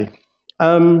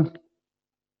Um,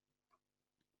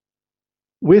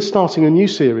 we're starting a new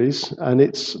series, and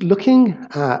it's looking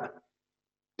at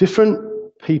different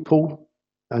people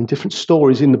and different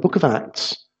stories in the book of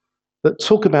Acts that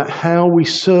talk about how we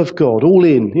serve God, all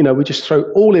in. You know, we just throw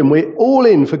all in. We're all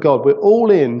in for God. We're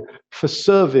all in for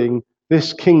serving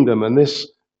this kingdom and this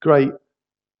great,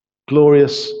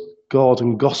 glorious God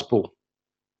and gospel.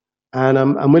 And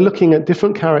we're looking at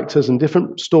different characters and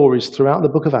different stories throughout the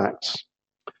book of Acts.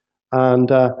 And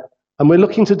we're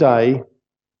looking today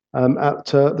at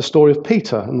the story of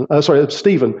of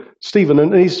Stephen,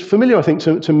 and he's familiar, I think,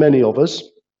 to many of us.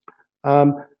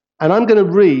 And I'm going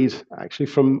to read, actually,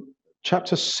 from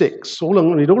chapter 6. I'm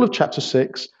going to read all of chapter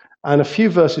 6 and a few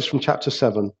verses from chapter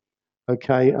 7.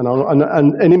 Okay,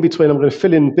 and in between, I'm going to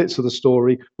fill in bits of the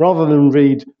story rather than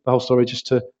read the whole story, just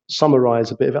to summarize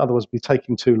a bit of it. Otherwise, it'd be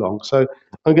taking too long. So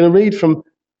I'm going to read from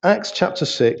Acts chapter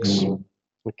 6.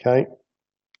 Okay.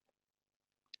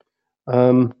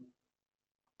 And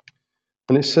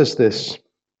it says this.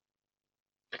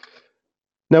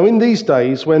 Now, in these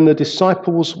days, when the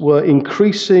disciples were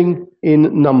increasing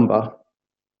in number,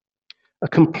 a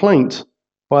complaint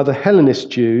by the Hellenist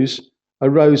Jews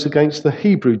arose against the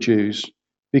Hebrew Jews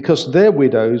because their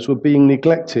widows were being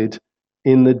neglected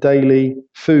in the daily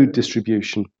food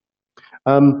distribution.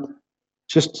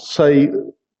 Just to say,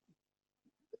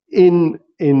 in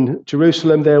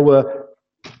Jerusalem, there were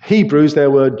Hebrews, there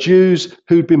were Jews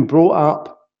who'd been brought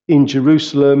up in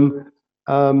Jerusalem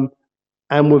and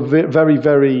were very,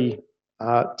 very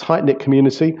tight-knit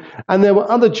community. And there were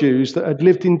other Jews that had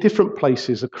lived in different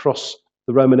places across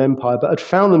the Roman Empire, but had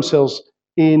found themselves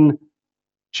in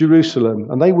Jerusalem.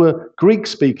 And they were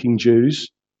Greek-speaking Jews.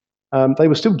 They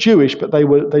were still Jewish, but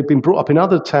they'd been brought up in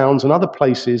other towns and other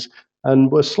places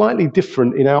and were slightly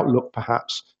different in outlook,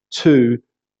 perhaps, to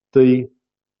the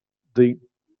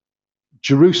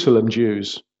Jerusalem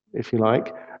Jews, if you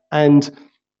like. And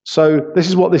so this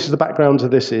is the background to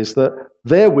this is, that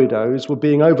their widows were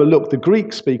being overlooked. The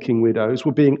Greek-speaking widows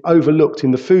were being overlooked in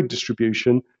the food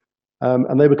distribution,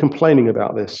 and they were complaining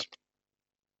about this.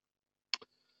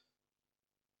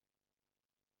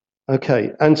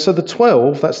 Okay, and so the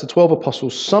 12, that's the 12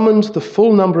 apostles, summoned the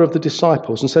full number of the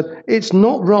disciples and said, it's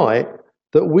not right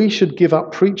that we should give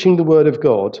up preaching the word of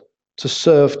God to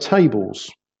serve tables.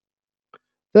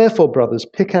 Therefore, brothers,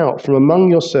 pick out from among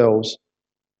yourselves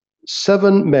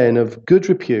 7 men of good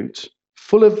repute,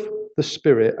 full of the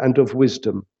Spirit and of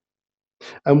wisdom,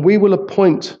 and we will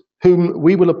appoint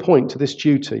to this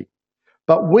duty.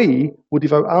 But we will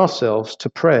devote ourselves to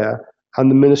prayer and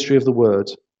the ministry of the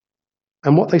word.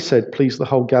 And what they said pleased the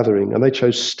whole gathering. And they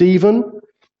chose Stephen,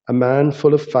 a man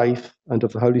full of faith and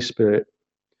of the Holy Spirit,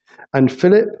 and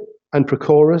Philip and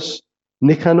Prochorus,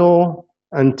 Nicanor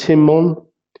and Timon,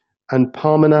 and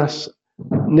Parmenas,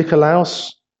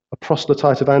 Nicolaus, a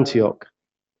proselyte of Antioch.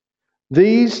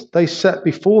 These they set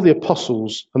before the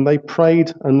apostles, and they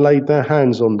prayed and laid their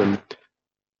hands on them.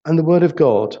 And the word of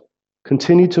God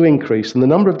continued to increase, and the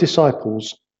number of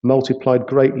disciples multiplied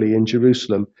greatly in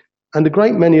Jerusalem. And a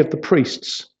great many of the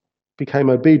priests became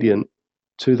obedient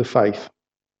to the faith.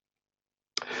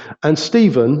 And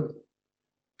Stephen,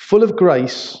 full of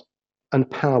grace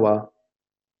and power,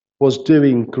 was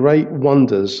doing great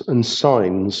wonders and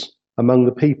signs among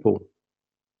the people.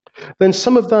 Then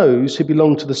some of those who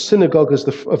belonged to the synagogue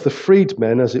of the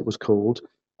freedmen, as it was called,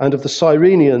 and of the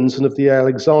Cyrenians and of the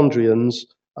Alexandrians,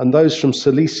 and those from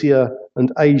Cilicia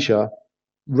and Asia,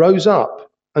 rose up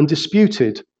and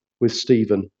disputed with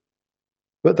Stephen.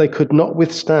 But they could not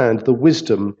withstand the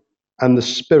wisdom and the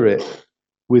spirit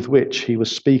with which he was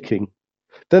speaking.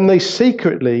 Then they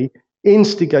secretly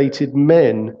instigated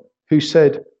men who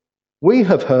said, we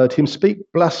have heard him speak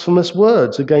blasphemous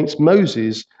words against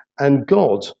Moses and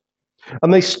God.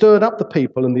 And they stirred up the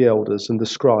people and the elders and the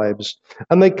scribes,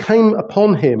 and they came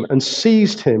upon him and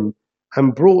seized him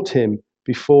and brought him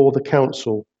before the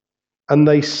council. And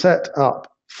they set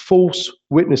up false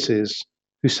witnesses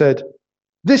who said,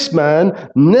 this man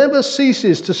never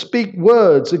ceases to speak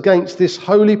words against this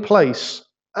holy place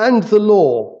and the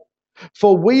law.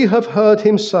 For we have heard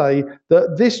him say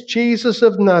that this Jesus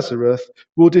of Nazareth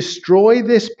will destroy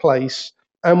this place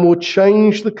and will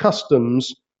change the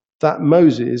customs that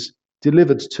Moses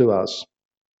delivered to us.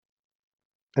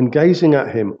 And gazing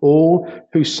at him, all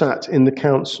who sat in the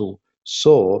council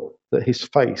saw that his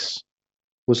face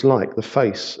was like the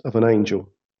face of an angel.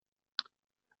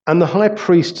 And the high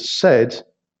priest said,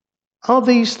 are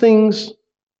these things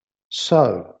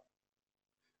so?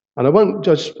 And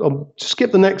I'll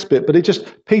skip the next bit, but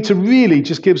Peter really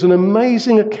just gives an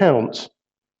amazing account.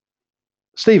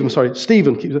 Stephen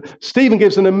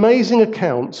gives an amazing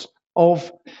account of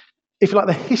if you like,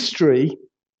 the history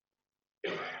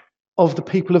of the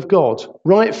people of God,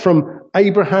 right from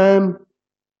Abraham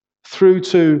through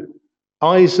to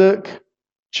Isaac,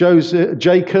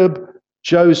 Jacob,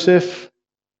 Joseph,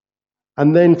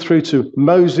 and then through to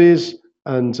Moses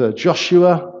and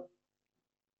Joshua,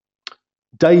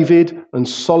 David and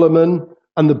Solomon,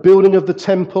 and the building of the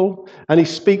temple. And he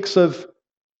speaks of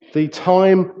the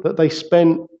time that they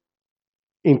spent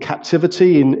in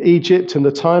captivity in Egypt and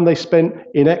the time they spent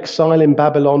in exile in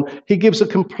Babylon. He gives a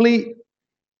complete,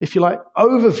 if you like,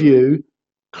 overview.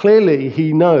 Clearly,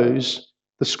 he knows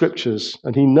the scriptures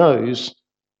and he knows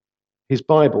his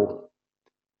Bible.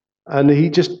 And he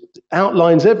just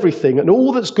outlines everything and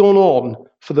all that's gone on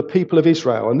for the people of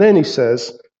Israel. And then he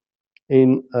says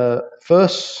in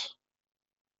verse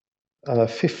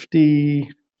 55,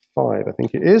 I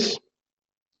think it is,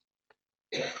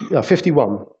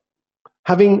 51.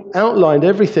 Having outlined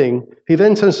everything, he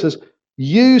then turns and says,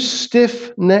 "You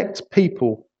stiff-necked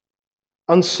people,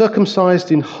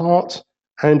 uncircumcised in heart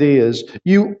and ears,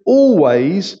 you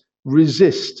always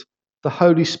resist the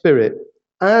Holy Spirit.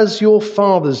 As your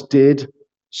fathers did,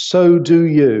 so do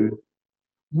you.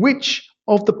 Which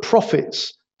of the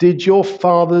prophets did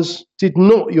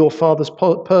not your fathers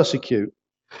persecute?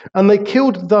 And they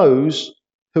killed those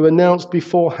who announced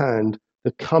beforehand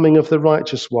the coming of the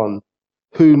righteous one,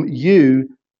 whom you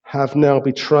have now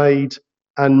betrayed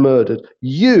and murdered.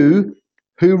 You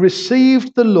who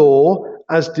received the law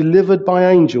as delivered by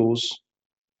angels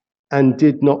and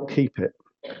did not keep it."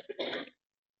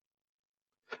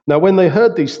 Now, when they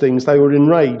heard these things, they were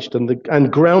enraged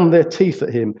and ground their teeth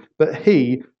at him. But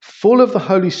he, full of the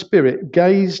Holy Spirit,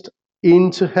 gazed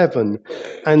into heaven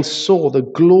and saw the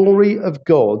glory of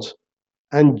God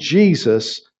and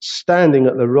Jesus standing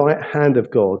at the right hand of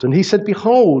God. And he said,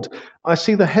 "Behold, I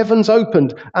see the heavens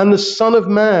opened and the Son of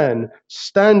Man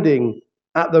standing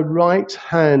at the right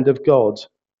hand of God."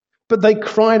 But they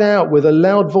cried out with a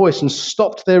loud voice and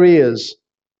stopped their ears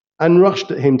and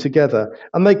rushed at him together.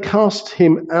 And they cast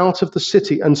him out of the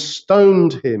city and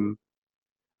stoned him.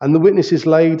 And the witnesses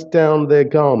laid down their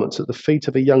garments at the feet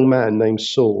of a young man named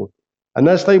Saul. And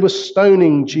as they were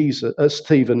stoning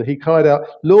Stephen, he cried out,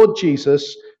 "Lord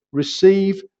Jesus,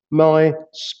 receive my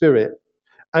spirit."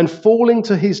 And falling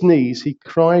to his knees, he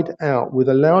cried out with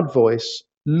a loud voice,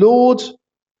 "Lord,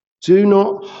 do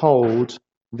not hold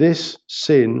this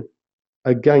sin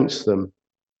against them."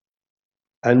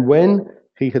 And when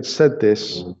he had said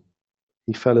this,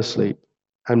 he fell asleep,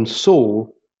 and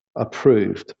Saul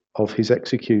approved of his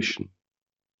execution.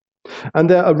 And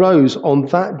there arose on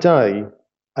that day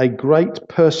a great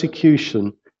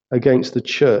persecution against the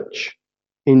church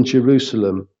in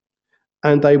Jerusalem,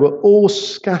 and they were all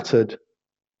scattered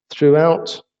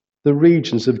throughout the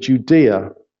regions of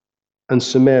Judea and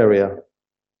Samaria,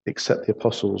 except the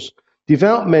apostles.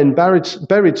 Devout men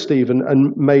buried Stephen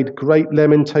and made great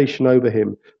lamentation over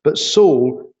him. But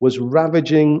Saul was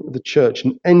ravaging the church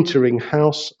and entering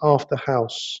house after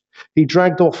house. He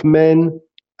dragged off men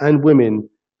and women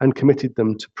and committed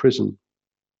them to prison.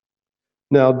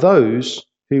 Now those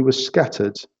who were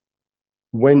scattered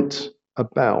went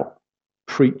about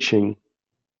preaching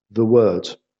the word.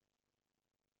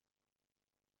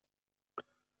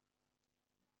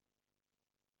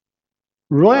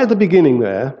 Right at the beginning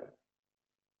there,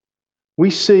 we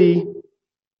see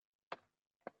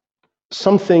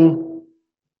something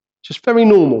just very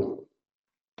normal.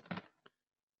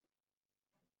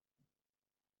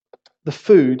 The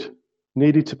food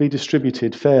needed to be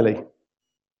distributed fairly.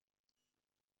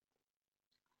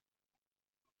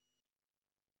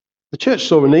 The church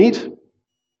saw a need.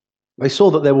 They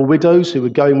saw that there were widows who were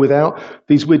going without.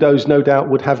 These widows, no doubt,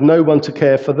 would have no one to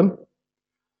care for them.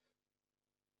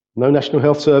 No National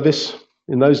Health Service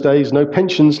in those days, no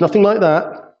pensions, nothing like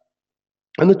that.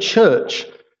 And the church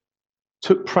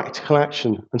took practical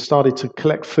action and started to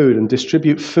collect food and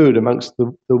distribute food amongst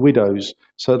the widows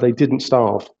so they didn't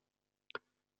starve.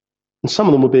 And some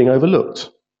of them were being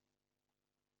overlooked.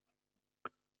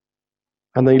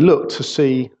 And they looked to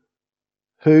see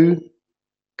who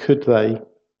could they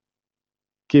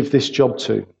give this job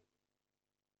to.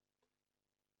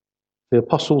 The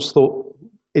apostles thought,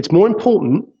 it's more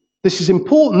important, this is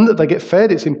important that they get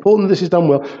fed, it's important that this is done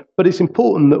well, but it's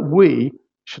important that we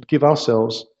should give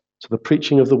ourselves to the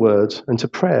preaching of the word and to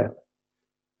prayer.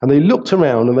 And they looked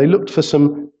around and they looked for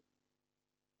some,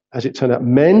 as it turned out,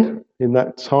 men in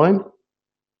that time.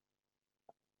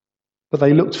 But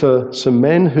they looked for some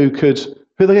men who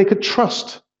they could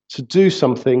trust to do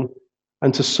something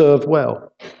and to serve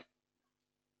well.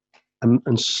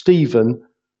 And Stephen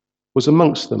was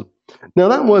amongst them. Now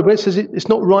that word, when it says it's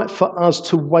not right for us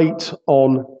to wait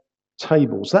on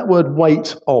tables. That word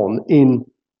wait on in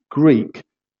Greek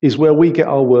is where we get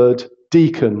our word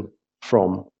deacon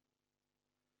from.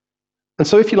 And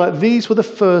so, if you like, these were the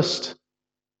first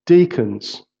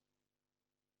deacons.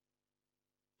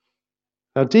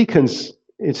 Now, deacons,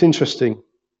 it's interesting.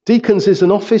 Deacons is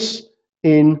an office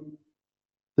in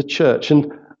the church.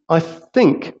 And I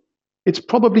think it's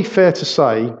probably fair to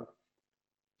say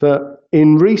that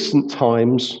in recent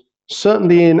times,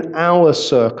 certainly in our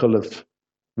circle of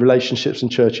relationships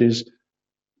and churches,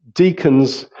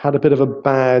 deacons had a bit of a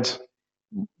bad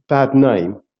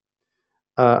name.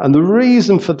 And the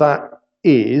reason for that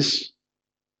is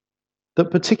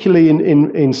that particularly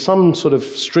in some sort of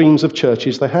streams of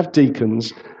churches, they have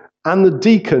deacons, and the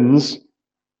deacons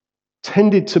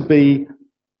tended to be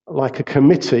like a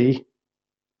committee,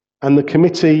 and the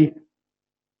committee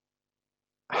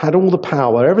had all the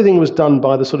power. Everything was done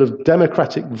by the sort of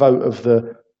democratic vote of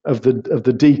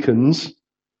the deacons.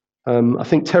 I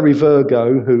think Terry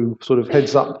Virgo, who sort of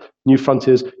heads up New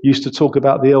Frontiers, used to talk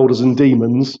about the elders and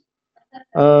demons.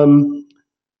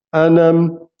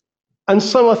 And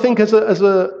so I think as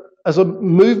a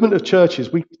movement of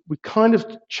churches, we kind of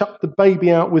chucked the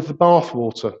baby out with the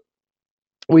bathwater.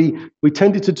 We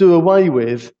tended to do away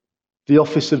with the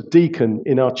office of deacon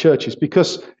in our churches,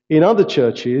 because in other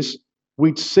churches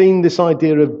we'd seen this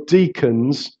idea of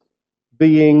deacons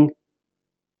being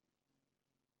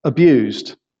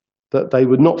abused, that they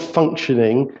were not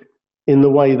functioning in the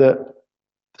way that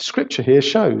the scripture here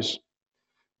shows.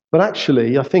 But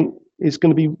actually, I think it's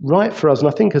going to be right for us, and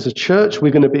I think as a church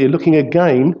we're going to be looking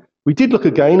again. We did look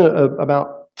again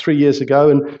about 3 years ago,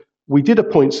 and we did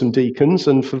appoint some deacons,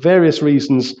 and for various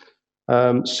reasons,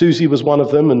 Susie was one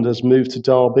of them and has moved to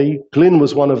Derby. Glyn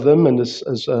was one of them and has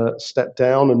stepped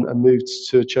down and moved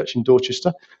to a church in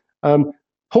Dorchester.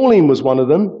 Pauline was one of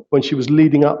them when she was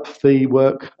leading up the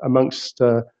work amongst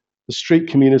the street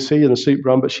community and the soup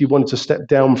run, but she wanted to step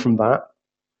down from that.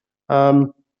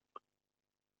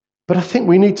 But I think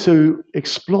we need to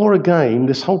explore again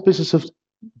this whole business of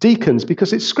deacons,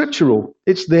 because it's scriptural.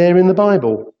 It's there in the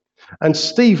Bible. And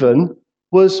Stephen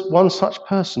was one such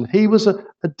person. He was a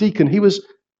deacon.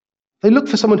 They looked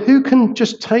for someone who can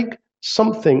just take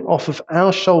something off of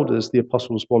our shoulders, the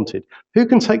apostles wanted. Who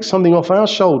can take something off our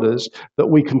shoulders that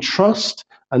we can trust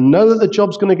and know that the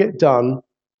job's going to get done,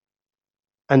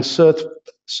 and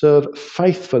serve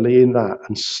faithfully in that.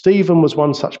 And Stephen was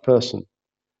one such person.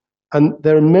 And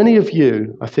there are many of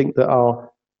you, I think, that are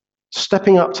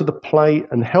stepping up to the plate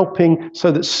and helping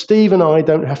so that Steve and I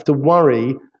don't have to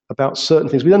worry about certain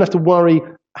things. We don't have to worry,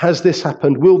 has this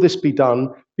happened? Will this be done?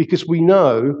 Because we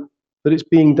know that it's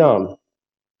being done.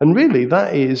 And really,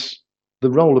 that is the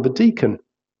role of a deacon.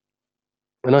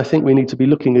 And I think we need to be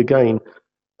looking again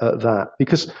at that.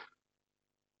 Because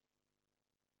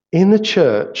in the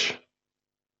church,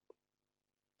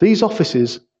 these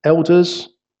offices, elders,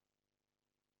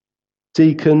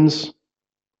 deacons,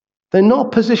 they're not a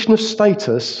position of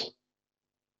status,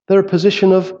 they're a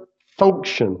position of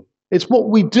function. It's what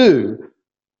we do,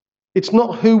 it's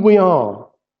not who we are.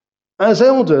 As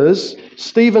elders,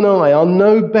 Steve and I are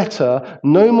no better,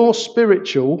 no more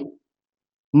spiritual,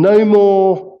 no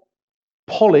more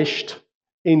polished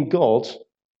in God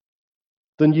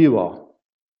than you are.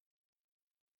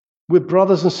 We're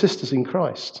brothers and sisters in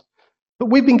Christ. But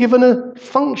we've been given a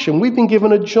function, we've been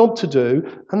given a job to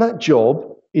do, and that job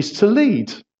is to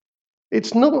lead.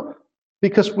 It's not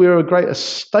because we're a greater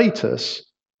status.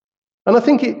 And I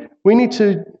think we need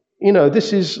to,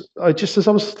 this is, just as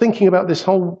I was thinking about this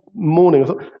whole morning, I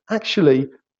thought, actually,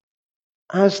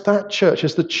 as that church,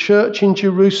 as the church in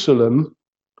Jerusalem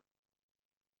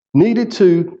needed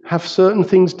to have certain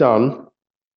things done,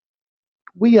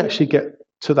 we actually get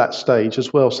to that stage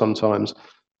as well sometimes.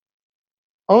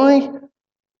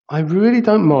 I really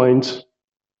don't mind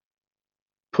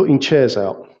putting chairs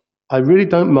out. I really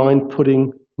don't mind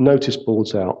putting notice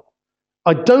boards out.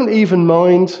 I don't even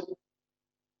mind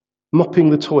mopping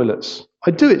the toilets.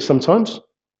 I do it sometimes.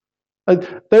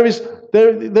 There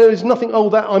is nothing,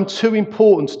 that I'm too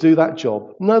important to do that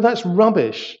job. No, that's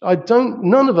rubbish.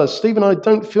 None of us, Steve and I,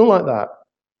 don't feel like that.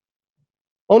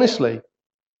 Honestly,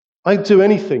 I do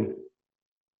anything,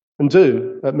 and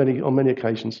do on many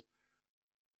occasions.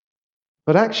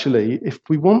 But actually, if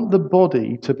we want the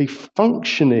body to be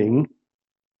functioning,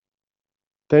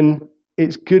 then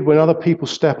it's good when other people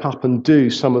step up and do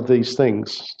some of these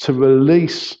things to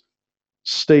release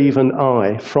Steve and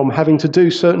I from having to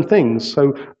do certain things.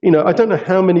 So, I don't know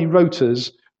how many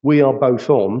rotas we are both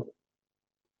on,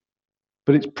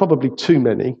 but it's probably too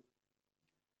many.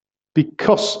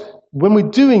 Because when we're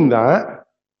doing that,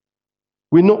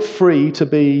 we're not free to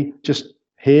be just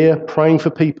here, praying for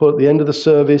people at the end of the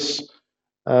service,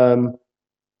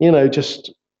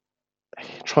 just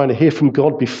trying to hear from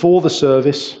God before the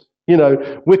service.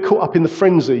 We're caught up in the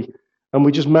frenzy, and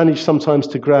we just manage sometimes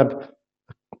to grab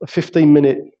a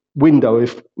 15-minute window,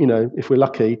 if we're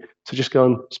lucky, to just go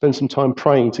and spend some time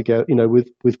praying together,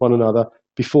 with one another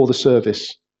before the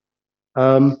service.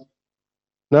 Now,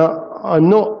 I'm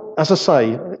not, as I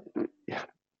say,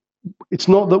 it's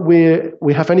not that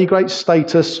we have any great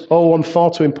status. Oh, I'm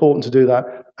far too important to do that.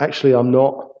 Actually, I'm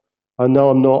not. I know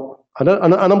I'm not. And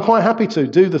I'm quite happy to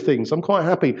do the things. I'm quite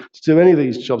happy to do any of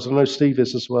these jobs. I know Steve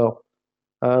is as well.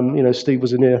 Steve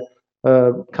was in here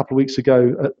a couple of weeks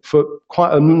ago for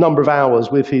quite a number of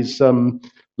hours with his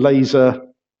laser,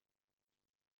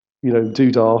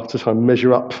 doodah to try and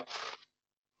measure up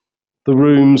the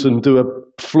rooms and do a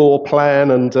floor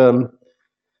plan. And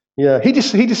he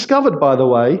discovered, by the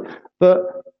way,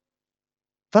 that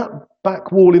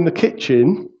back wall in the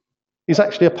kitchen is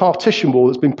actually a partition wall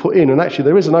that's been put in, and actually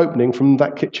there is an opening from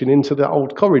that kitchen into the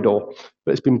old corridor,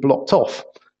 but it's been blocked off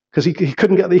because he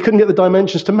couldn't get the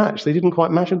dimensions to match. They didn't quite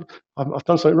match. I've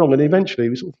done something wrong, and eventually he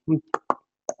was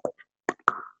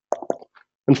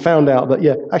and found out that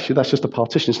actually that's just a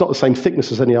partition. It's not the same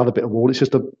thickness as any other bit of wall. It's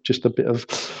just a bit of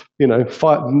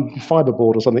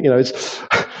fiberboard or something.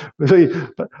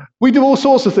 But we do all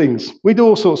sorts of things.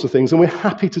 And we're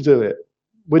happy to do it.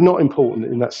 We're not important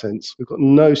in that sense. We've got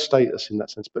no status in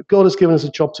that sense. But God has given us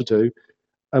a job to do,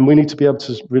 and we need to be able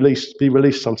to be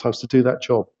released sometimes to do that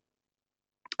job.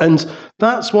 And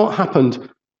that's what happened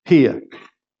here.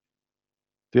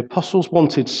 The apostles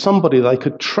wanted somebody they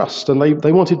could trust, and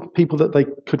they wanted people that they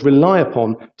could rely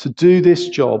upon to do this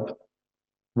job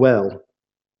well.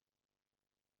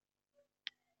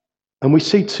 And we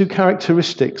see two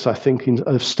characteristics, I think,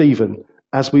 of Stephen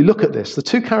as we look at this. The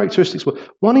two characteristics were,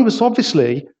 one, he was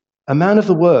obviously a man of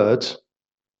the word,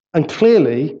 and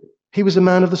clearly he was a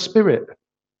man of the Spirit.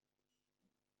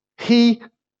 He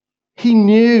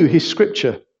knew his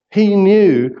scripture. He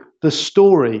knew the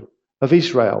story of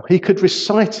Israel. He could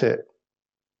recite it.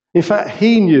 In fact,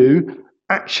 he knew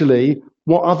actually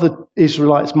what other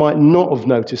Israelites might not have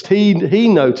noticed. He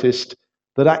noticed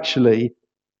that actually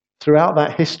throughout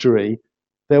that history,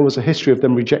 there was a history of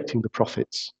them rejecting the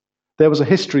prophets. There was a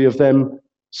history of them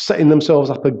setting themselves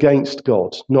up against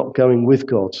God, not going with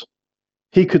God.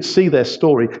 He could see their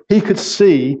story. He could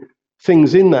see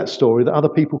things in that story that other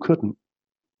people couldn't.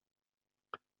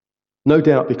 No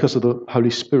doubt because of the Holy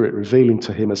Spirit revealing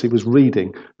to him as he was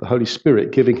reading, the Holy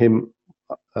Spirit giving him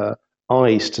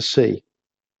eyes to see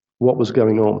what was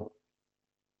going on.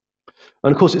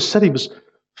 And of course, it said he was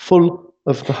full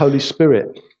of the Holy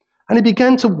Spirit. And he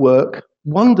began to work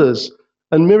wonders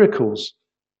and miracles.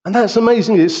 And that's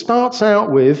amazing. It starts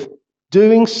out with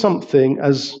doing something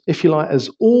as, if you like, as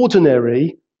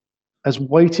ordinary as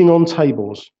waiting on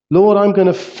tables. Lord, I'm going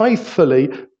to faithfully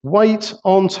wait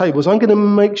on tables. I'm going to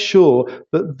make sure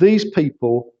that these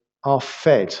people are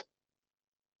fed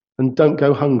and don't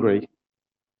go hungry.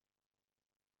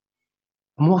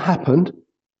 And what happened?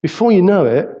 Before you know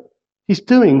it, he's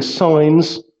doing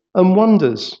signs and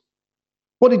wonders.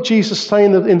 What did Jesus say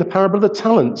in the parable of the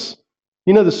talents?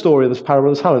 You know the story of this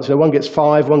parable of the talents. One gets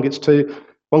 5, one gets 2,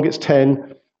 one gets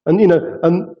 10,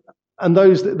 and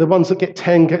those the ones that get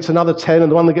 10 gets another 10,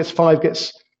 and the one that gets 5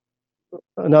 gets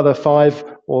another 5,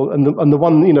 and the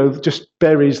one just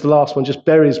buries the last one, just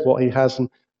buries what he has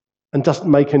and doesn't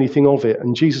make anything of it.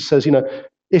 And Jesus says,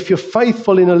 if you're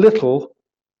faithful in a little,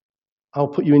 I'll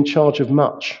put you in charge of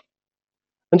much.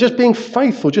 And just being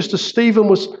faithful, just as Stephen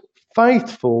was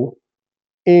faithful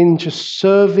in just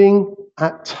serving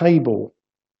at table.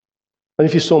 And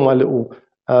if you saw my little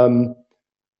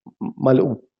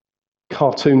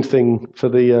cartoon thing for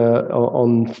the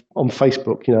on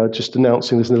Facebook, just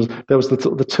announcing this, there was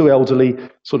the two elderly,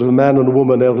 sort of a man and a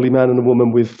woman, elderly man and a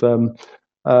woman with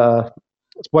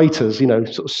waiters,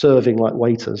 sort of serving like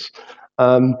waiters.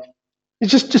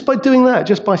 It's just by doing that,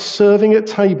 just by serving at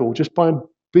table, just by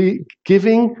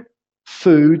giving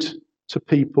food to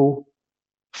people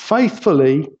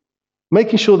faithfully,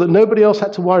 making sure that nobody else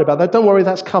had to worry about that. Don't worry,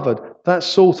 that's covered. That's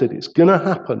sorted. It's going to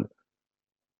happen.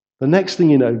 The next thing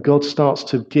you know, God starts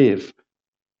to give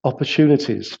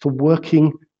opportunities for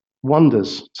working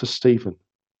wonders to Stephen,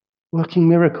 working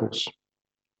miracles.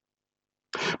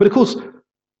 But of course,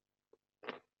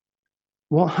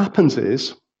 what happens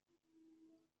is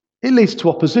it leads to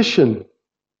opposition.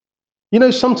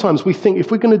 Sometimes we think if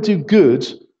we're going to do good,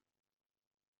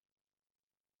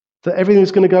 that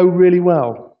everything's going to go really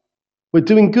well. We're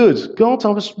doing good. God,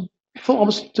 I thought I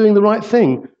was doing the right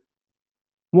thing.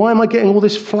 Why am I getting all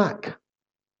this flack?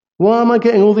 Why am I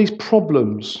getting all these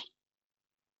problems?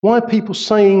 Why are people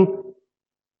saying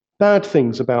bad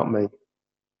things about me?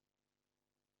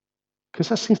 Because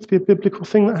that seems to be a biblical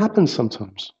thing that happens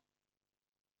sometimes.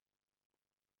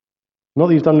 Not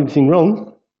that you've done anything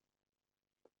wrong.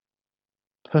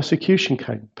 Persecution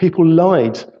came. People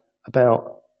lied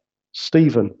about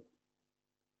Stephen,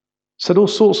 said all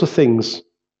sorts of things,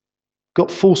 got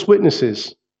false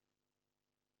witnesses.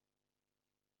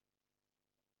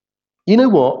 You know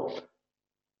what?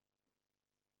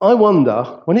 I wonder,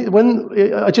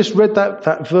 when I just read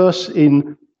that verse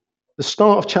in the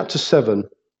start of chapter 7,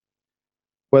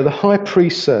 where the high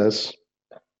priest says,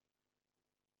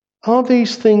 are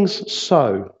these things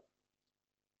so?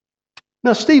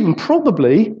 Now, Stephen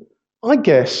probably, I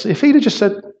guess, if he'd have just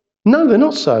said, no, they're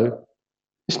not so,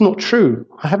 it's not true,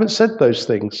 I haven't said those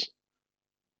things.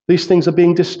 These things are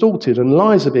being distorted and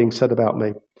lies are being said about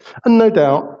me. And no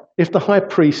doubt, if the high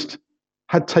priest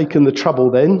had taken the trouble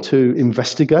then to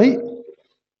investigate,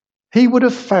 he would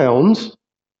have found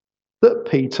that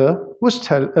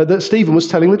that Stephen was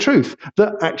telling the truth,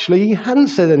 that actually he hadn't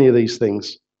said any of these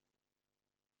things.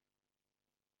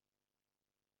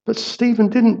 But Stephen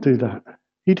didn't do that.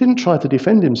 He didn't try to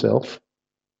defend himself.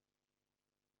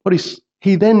 But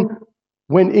he then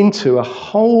went into a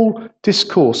whole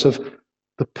discourse of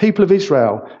the people of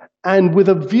Israel, and with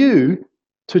a view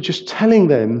to just telling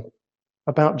them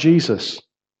about Jesus.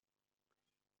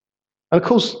 And of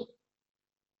course,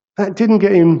 that didn't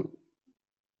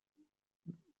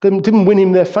win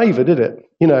him their favor, did it?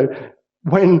 You know,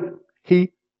 when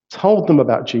he told them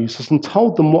about Jesus and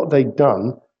told them what they'd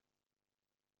done,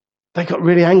 they got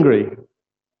really angry.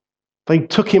 They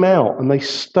took him out and they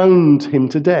stoned him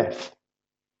to death.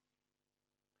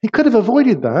 He could have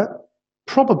avoided that,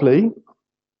 probably.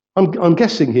 I'm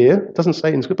guessing here, it doesn't say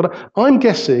it in scripture, but I'm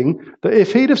guessing that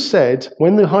if he'd have said,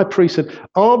 when the high priest said,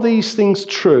 are these things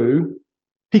true?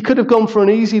 He could have gone for an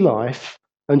easy life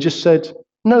and just said,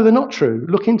 no, they're not true.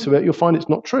 Look into it, you'll find it's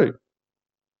not true.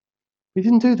 He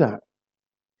didn't do that.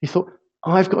 He thought,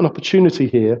 I've got an opportunity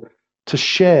here to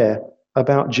share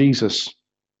about Jesus.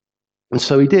 And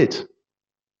so he did.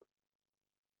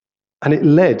 And it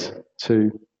led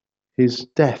to his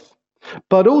death.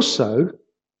 But also,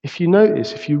 if you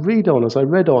notice, if you read on, as I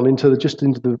read on into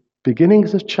the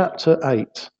beginnings of chapter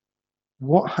 8,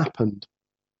 what happened?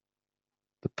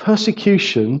 The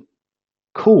persecution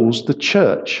caused the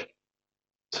church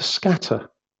to scatter.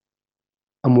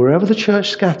 And wherever the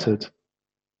church scattered,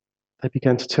 they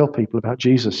began to tell people about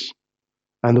Jesus.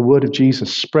 And the word of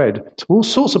Jesus spread to all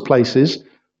sorts of places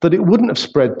that it wouldn't have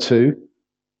spread to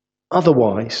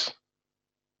otherwise.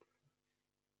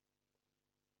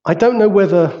 I don't know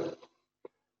whether,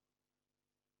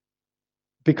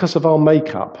 because of our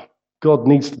makeup, God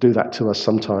needs to do that to us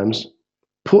sometimes,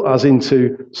 put us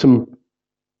into some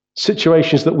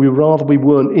situations that we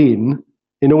weren't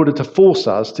in order to force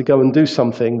us to go and do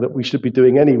something that we should be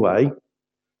doing anyway.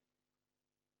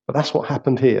 But that's what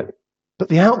happened here. But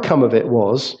the outcome of it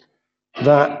was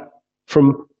that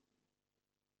from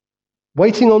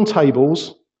waiting on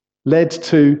tables led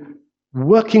to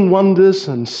working wonders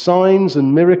and signs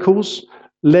and miracles,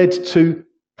 led to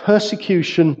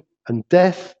persecution and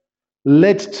death,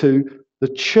 led to the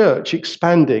church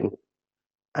expanding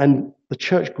and the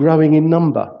church growing in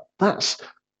number. That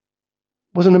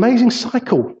was an amazing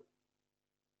cycle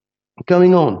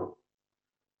going on.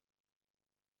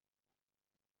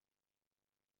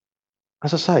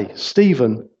 As I say,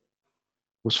 Stephen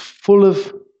was full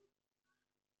of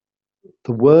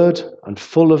the word and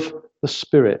full of the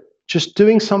Spirit, just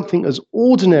doing something as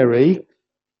ordinary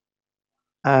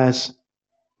as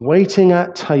waiting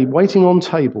on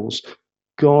tables.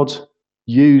 God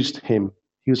used him.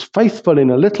 He was faithful in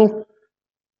a little.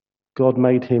 God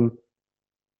made him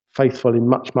faithful in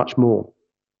much, much more.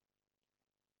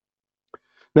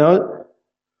 Now,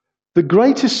 the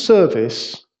greatest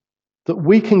service that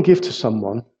we can give to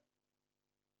someone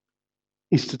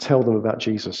is to tell them about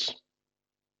Jesus.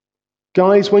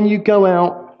 Guys, when you go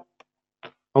out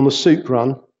on the soup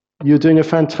run, you're doing a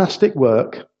fantastic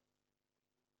work.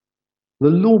 The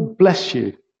Lord bless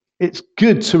you. It's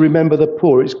good to remember the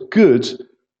poor. It's good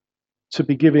to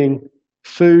be giving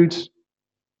food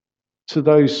to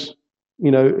those,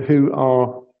 who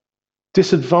are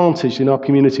disadvantaged in our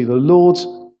community. The Lord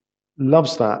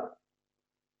loves that.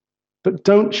 But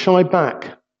don't shy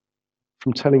back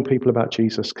from telling people about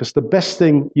Jesus, because the best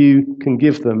thing you can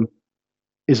give them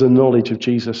is a knowledge of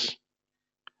Jesus.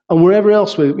 And wherever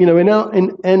else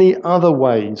in any other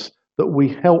ways that we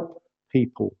help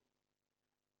people,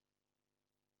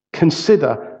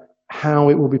 consider how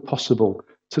it will be possible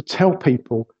to tell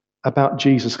people about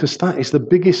Jesus, because that is the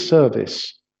biggest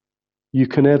service you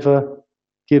can ever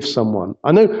give someone.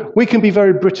 I know we can be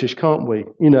very British, can't we?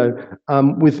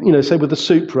 Say with the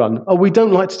soup run. Oh, we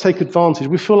don't like to take advantage.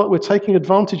 We feel like we're taking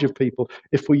advantage of people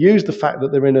if we use the fact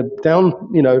that they're in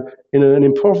in an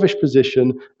impoverished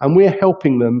position and we're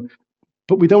helping them,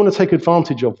 but we don't want to take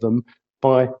advantage of them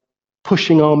by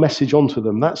pushing our message onto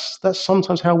them. That's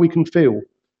sometimes how we can feel.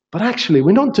 But actually,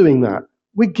 we're not doing that.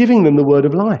 We're giving them the word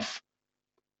of life.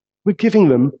 We're giving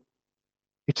them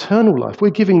eternal life.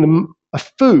 We're giving them a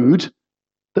food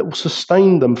that will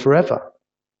sustain them forever.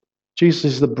 Jesus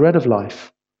is the bread of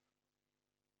life.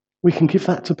 We can give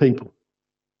that to people.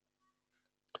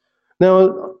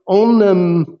 Now,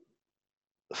 on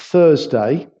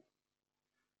Thursday,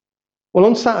 well,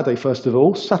 on Saturday, first of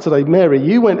all, Saturday, Mary,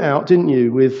 you went out, didn't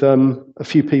you, with a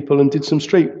few people and did some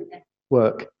street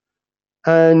work.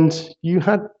 And you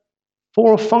had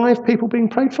 4 or 5 people being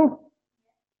prayed for?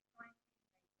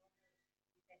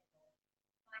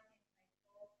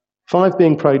 5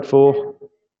 being prayed for.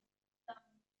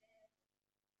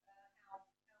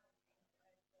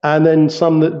 And then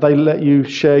some that they let you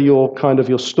share your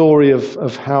story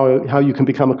of how you can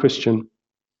become a Christian.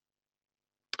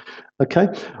 Okay.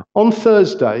 On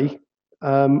Thursday,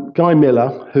 Guy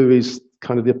Miller, who is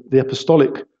kind of the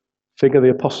apostolic figure, the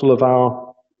apostle of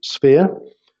our sphere,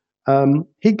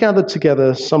 he gathered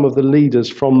together some of the leaders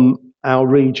from our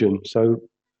region. So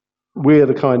we're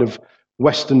the kind of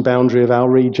western boundary of our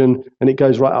region, and it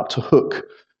goes right up to Hook,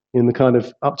 in the kind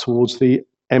of up towards the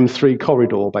M3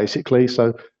 corridor, basically.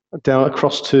 So down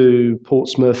across to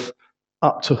Portsmouth,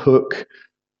 up to Hook,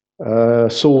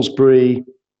 Salisbury,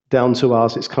 down to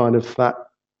us. It's kind of that,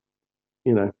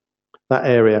 that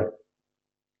area.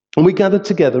 And we gathered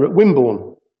together at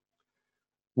Wimborne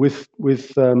with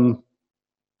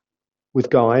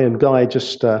Guy, and Guy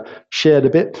just shared a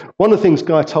bit. One of the things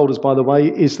Guy told us, by the way,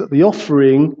 is that the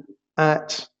offering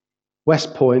at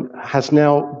West Point has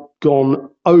now gone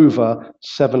over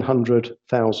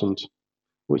 700,000,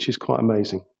 which is quite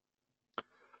amazing.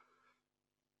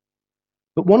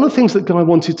 But one of the things that Guy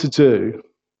wanted to do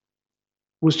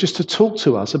was just to talk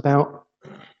to us about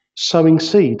sowing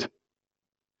seed.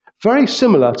 Very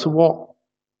similar to what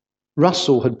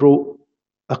Russell had brought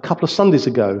a couple of Sundays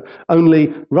ago.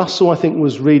 Only Russell, I think,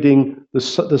 was reading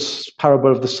the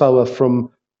parable of the sower from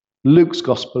Luke's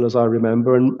gospel, as I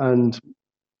remember, and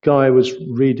Guy was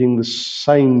reading the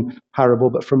same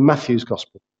parable, but from Matthew's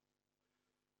gospel,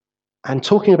 and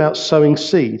talking about sowing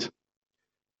seed.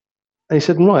 And he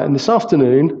said, right, and this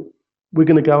afternoon, we're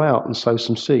going to go out and sow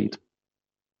some seed,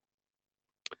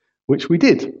 which we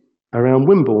did around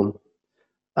Wimborne.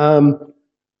 I'll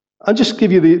just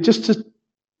give you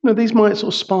these might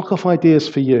sort of spark off ideas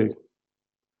for you.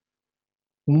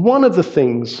 One of the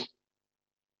things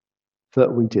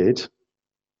that we did,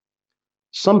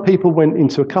 some people went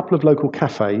into a couple of local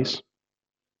cafes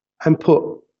and put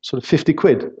sort of 50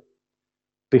 quid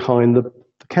behind the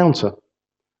counter.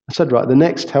 I said, right, the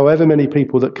next however many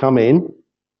people that come in,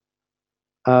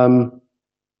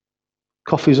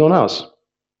 coffee's on us.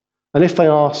 And if they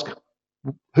ask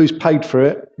who's paid for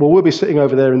it, well, we'll be sitting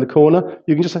over there in the corner.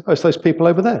 You can just say, oh, it's those people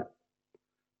over there.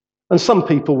 And some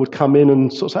people would come in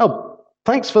and sort of say, oh,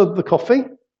 thanks for the coffee.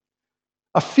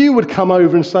 A few would come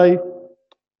over and say,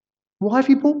 why have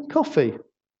you bought coffee?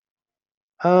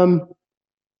 And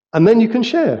then you can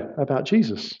share about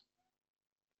Jesus.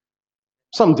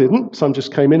 Some didn't. Some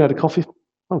just came in, had a coffee.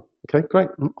 Oh, okay, great.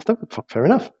 Fair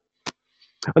enough.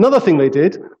 Another thing they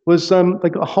did was they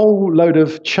got a whole load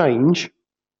of change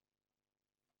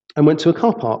and went to a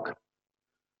car park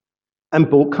and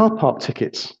bought car park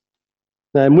tickets.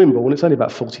 Now in Wimborne, it's only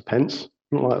about 40 pence,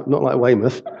 not like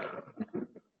Weymouth.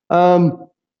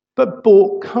 But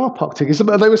bought car park tickets.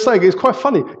 They were saying it's quite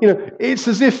funny. It's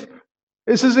as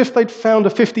if they'd found a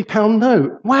 £50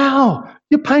 note. Wow,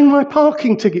 you're paying my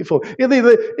parking ticket for.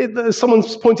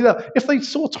 Someone's pointed out, if they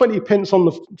saw 40 pence on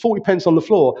the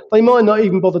floor, they might not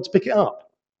even bother to pick it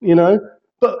up.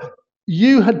 But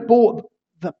you had bought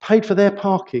that, paid for their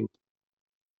parking.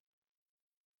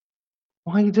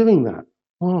 Why are you doing that?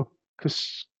 Well,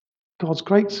 because God's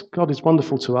great. God is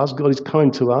wonderful to us. God is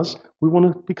kind to us. We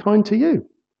want to be kind to you.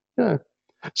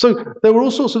 So there were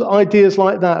all sorts of ideas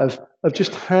like that of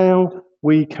just how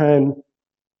we can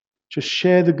just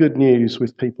share the good news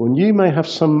with people. And you may have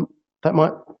some that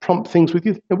might prompt things with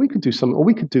you. We could do something, or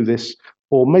we could do this,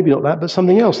 or maybe not that, but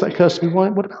something else that occurs to me.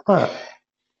 What about that?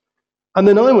 And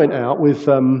then I went out with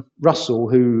Russell,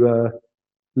 who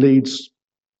leads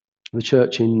the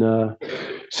church in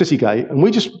Citygate, and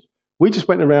we just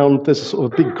went around. There's a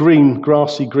sort of big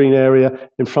grassy green area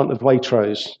in front of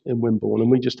Waitrose in Wimborne,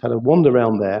 and we just had a wander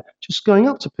around there, just going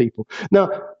up to people. Now,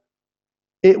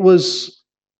 it was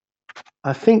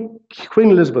I think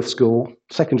Queen Elizabeth School,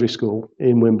 secondary school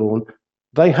in Wimborne,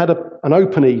 they had an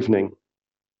open evening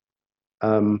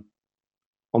on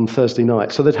Thursday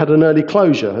night. So they'd had an early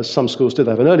closure, as some schools do.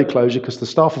 They have an early closure because the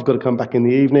staff have got to come back in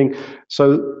the evening.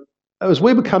 So as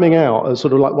we were coming out at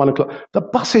sort of like 1 o'clock, the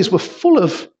buses were full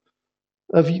of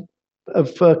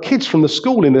kids from the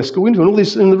school in their school uniform. All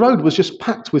this, and the road was just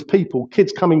packed with people,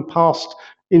 kids coming past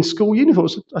in school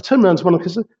uniforms. I turned around to one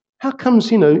and said, "How comes,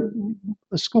 the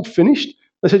school finished?"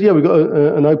 They said, "Yeah, we've got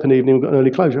an open evening, we've got an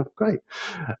early closure." Great.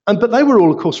 But they were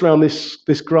all, of course, around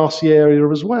this grassy area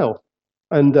as well.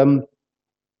 And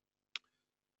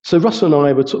so Russell and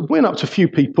I went up to a few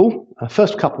people.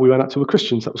 First couple we went up to were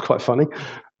Christians. That was quite funny.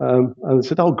 And they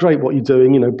said, "Oh, great, what you're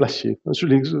doing, bless you."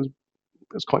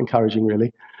 That's quite encouraging,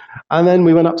 really. And then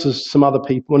we went up to some other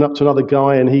people, went up to another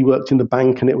guy, and he worked in the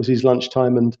bank, and it was his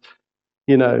lunchtime. And,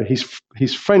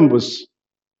 his friend was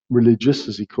religious,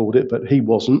 as he called it, but he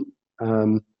wasn't.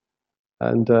 But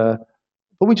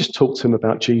we just talked to him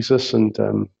about Jesus, and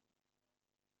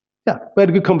we had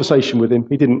a good conversation with him.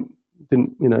 He didn't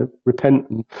repent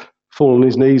and fall on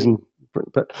his knees,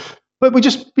 but we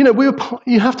just,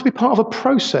 you have to be part of a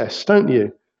process, don't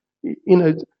you?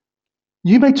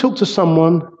 You may talk to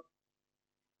someone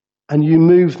and you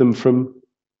move them from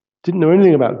didn't know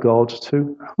anything about God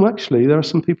to, well, actually, there are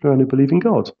some people around who believe in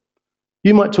God.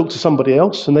 You might talk to somebody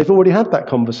else and they've already had that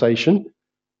conversation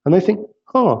and they think,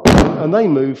 and they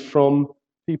move from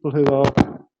people who are,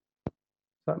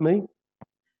 is that me?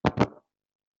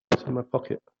 It's in my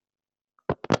pocket.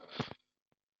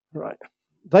 Right.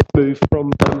 They move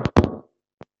from,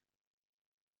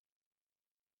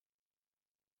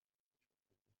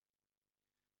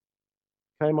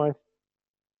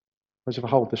 if I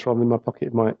hold this rather than in my pocket,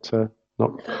 it might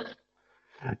not.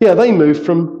 Yeah, they move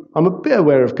from, I'm a bit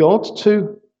aware of God,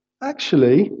 to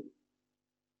actually,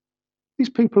 these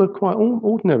people are quite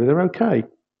ordinary, they're okay.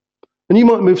 And you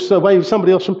might move away with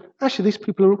somebody else from, actually, these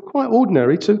people are quite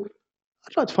ordinary, to,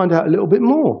 I'd like to find out a little bit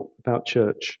more about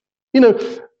church. You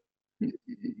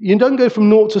don't go from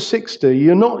 0 to 60.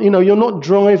 You're not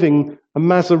driving a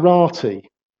Maserati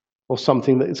or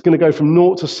something that it's going to go from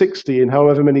 0 to 60 in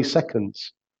however many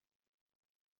seconds.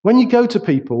 When you go to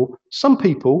people, some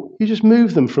people, you just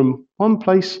move them from one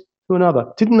place to another.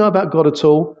 Didn't know about God at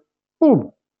all.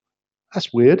 Oh,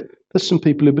 that's weird. There's some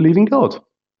people who believe in God.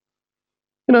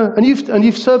 And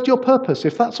you've served your purpose.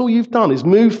 If that's all you've done is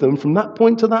move them from that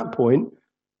point to that point,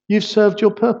 you've served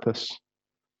your purpose.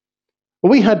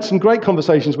 And we had some great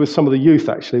conversations with some of the youth,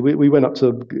 actually. We went up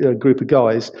to a group of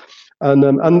guys,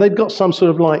 and they'd got some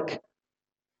sort of like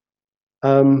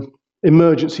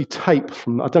emergency tape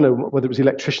from, I don't know whether it was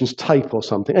electrician's tape or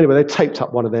something. Anyway, they taped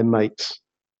up one of their mates,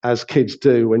 as kids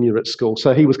do when you're at school.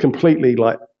 So he was completely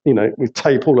with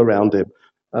tape all around him.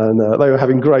 And they were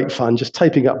having great fun, just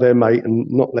taping up their mate and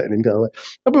not letting him go away.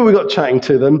 But we got chatting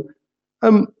to them,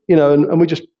 and we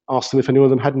just asked them if any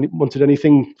of them wanted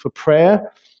anything for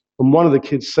prayer. And one of the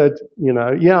kids said, he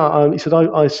said,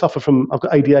 I suffer from, I've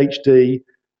got ADHD.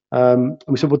 And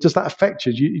we said, well, does that affect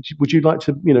you? Would you like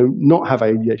to, not have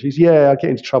ADHD? He said, yeah, I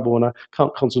get into trouble and I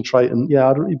can't concentrate. And yeah,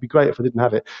 it'd be great if I didn't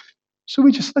have it. So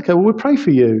we just, okay, well, we'll pray for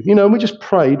you. And we just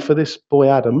prayed for this boy,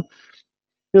 Adam,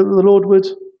 that the Lord would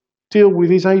deal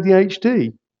with his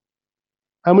ADHD.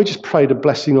 And we just prayed a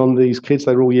blessing on these kids.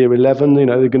 They're all year 11. They're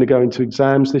going to go into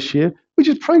exams this year. We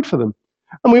just prayed for them.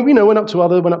 And we, went up to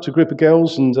a group of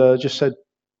girls and just said,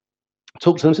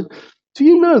 talked to them and said, do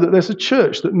you know that there's a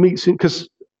church that meets in, because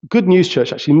Good News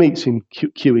Church actually meets in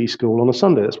QE school on a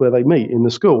Sunday. That's where they meet, in the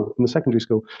school, in the secondary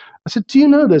school. I said, do you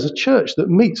know there's a church that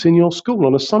meets in your school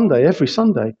on a Sunday, every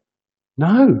Sunday?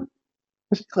 No.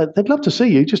 I said, they'd love to see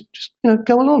you. Just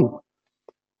go along.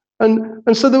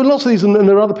 And so there were lots of these, and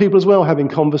there are other people as well having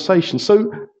conversations. So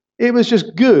it was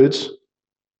just good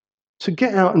to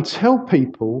get out and tell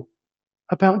people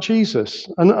about Jesus.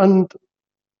 And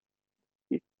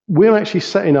we're actually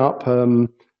setting up,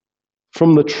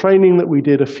 from the training that we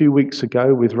did a few weeks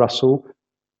ago with Russell,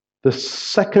 the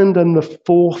second and the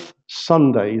fourth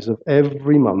Sundays of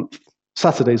every month,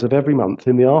 Saturdays of every month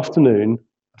in the afternoon,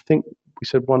 I think we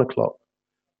said 1 o'clock,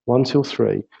 1 till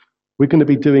 3, we're going to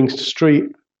be doing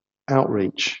street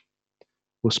outreach.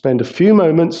 We'll spend a few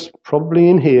moments, probably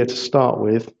in here to start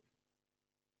with,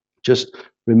 just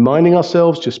reminding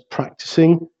ourselves, just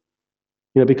practicing,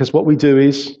 because what we do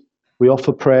is we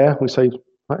offer prayer. We say,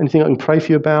 anything I can pray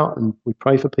for you about? And we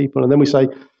pray for people. And then we say,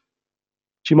 do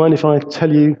you mind if I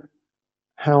tell you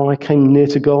how I came near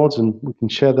to God? And we can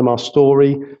share them our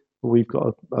story. We've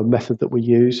got a method that we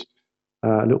use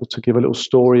to give a little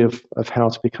story of how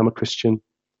to become a Christian.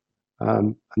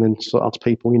 And then sort of ask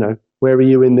people, where are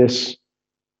you in this?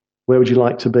 Where would you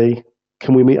like to be?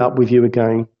 Can we meet up with you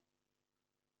again?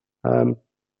 And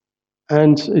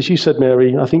as you said,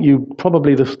 Mary, I think you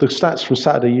probably, the stats from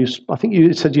Saturday, I think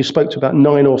you said you spoke to about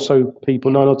 9 or so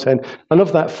people, 9 or 10. And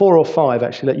of that, 4 or 5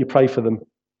 actually let you pray for them.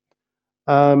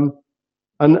 And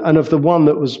of the one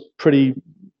that was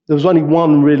there was only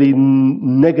one really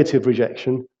negative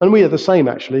rejection. And we had the same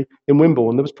actually in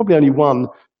Wimborne. There was probably only one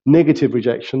negative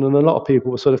rejection. And a lot of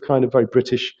people were sort of kind of very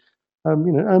British.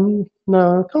 No,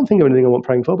 I can't think of anything I want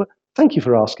praying for, but thank you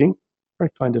for asking.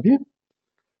 Very kind of you.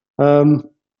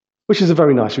 Which is a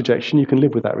very nice rejection. You can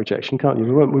live with that rejection, can't you?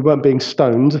 We weren't being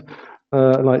stoned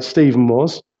like Stephen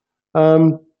was.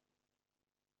 But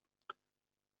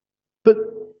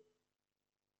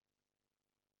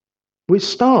it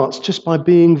starts just by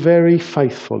being very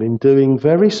faithful in doing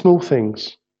very small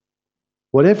things.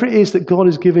 Whatever it is that God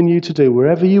has given you to do,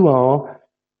 wherever you are,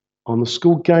 on the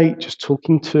school gate, just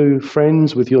talking to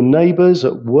friends, with your neighbours,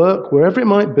 at work, wherever it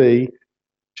might be,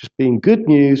 just being good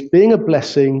news, being a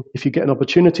blessing. If you get an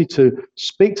opportunity to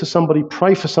speak to somebody,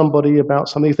 pray for somebody about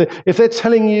something. If they're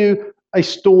telling you a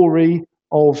story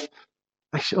of,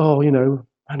 oh,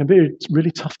 having a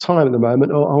really tough time at the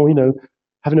moment, or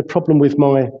having a problem with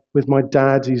my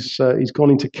dad, he's gone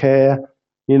into care,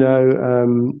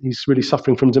 he's really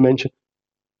suffering from dementia.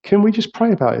 Can we just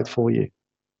pray about it for you?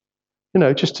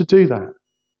 Just to do that.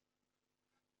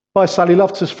 Bye, Sally.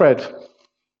 Love to Fred.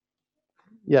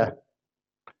 Yeah.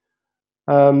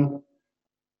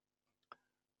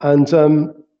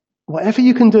 Whatever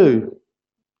you can do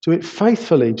it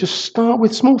faithfully. Just start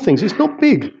with small things. It's not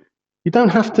big. You don't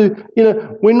have to,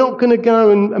 we're not going to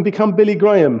go and become Billy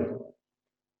Graham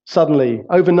suddenly,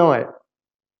 overnight.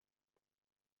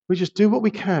 We just do what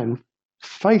we can,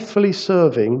 faithfully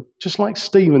serving, just like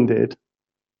Stephen did.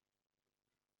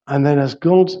 And then as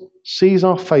God sees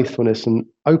our faithfulness and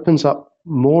opens up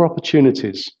more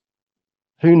opportunities,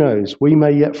 who knows, we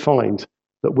may yet find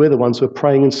that we're the ones who are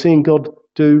praying and seeing God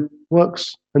do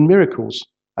works and miracles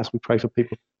as we pray for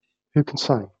people. Who can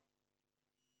say?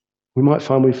 We might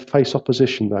find we face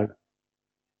opposition, though.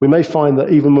 We may find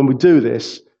that even when we do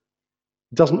this,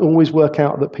 it doesn't always work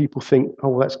out that people think, oh,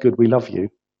 well, that's good, we love you.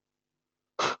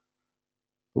 But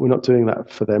we're not doing that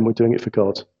for them, we're doing it for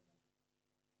God.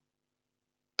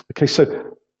 Okay,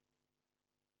 so,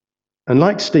 and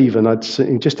like Stephen, I'd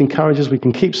just encourage us, we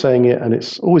can keep saying it, and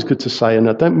it's always good to say, and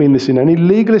I don't mean this in any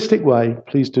legalistic way,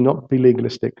 please do not be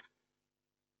legalistic.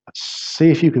 See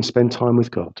if you can spend time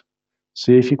with God.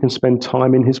 See if you can spend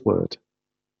time in his word.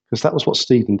 Because that was what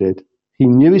Stephen did. He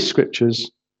knew his scriptures, he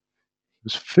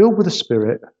was filled with the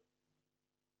Spirit.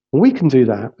 And we can do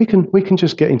that. We can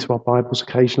just get into our Bibles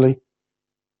occasionally,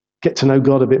 get to know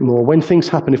God a bit more. When things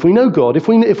happen, if we know God, if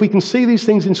we can see these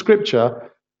things in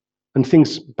Scripture and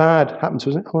things bad happen to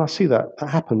us, oh, I see that. That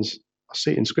happens. I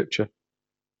see it in Scripture.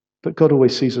 But God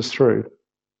always sees us through.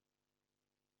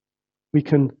 We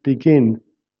can begin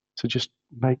to just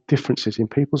make differences in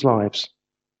people's lives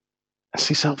and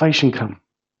see salvation come.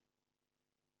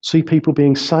 See people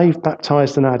being saved,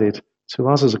 baptized, and added to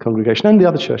us as a congregation and the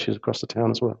other churches across the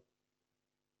town as well.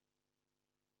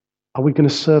 Are we going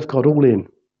to serve God all in?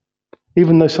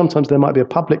 Even though sometimes there might be a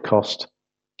public cost,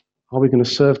 are we going to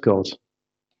serve God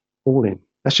all in?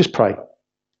 Let's just pray.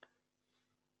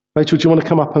 Rachel, do you want to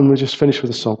come up and we'll just finish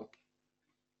with a song?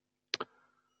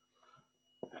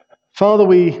 Father,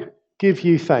 we give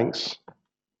you thanks.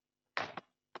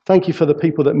 Thank you for the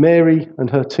people that Mary and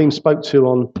her team spoke to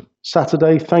on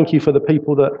Saturday. Thank you for the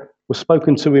people that were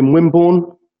spoken to in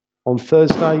Wimborne on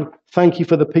Thursday. Thank you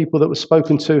for the people that were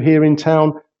spoken to here in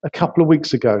town a couple of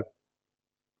weeks ago.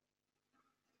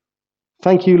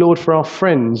 Thank you, Lord, for our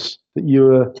friends that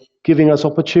you are giving us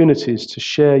opportunities to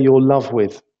share your love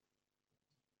with.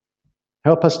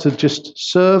 Help us to just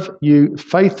serve you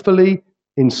faithfully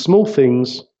in small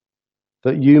things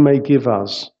that you may give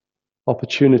us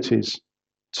opportunities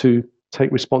to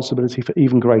take responsibility for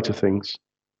even greater things.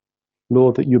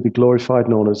 Lord, that you'll be glorified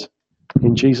and honoured.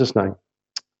 In Jesus' name,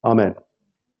 amen.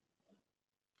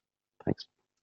 Thanks.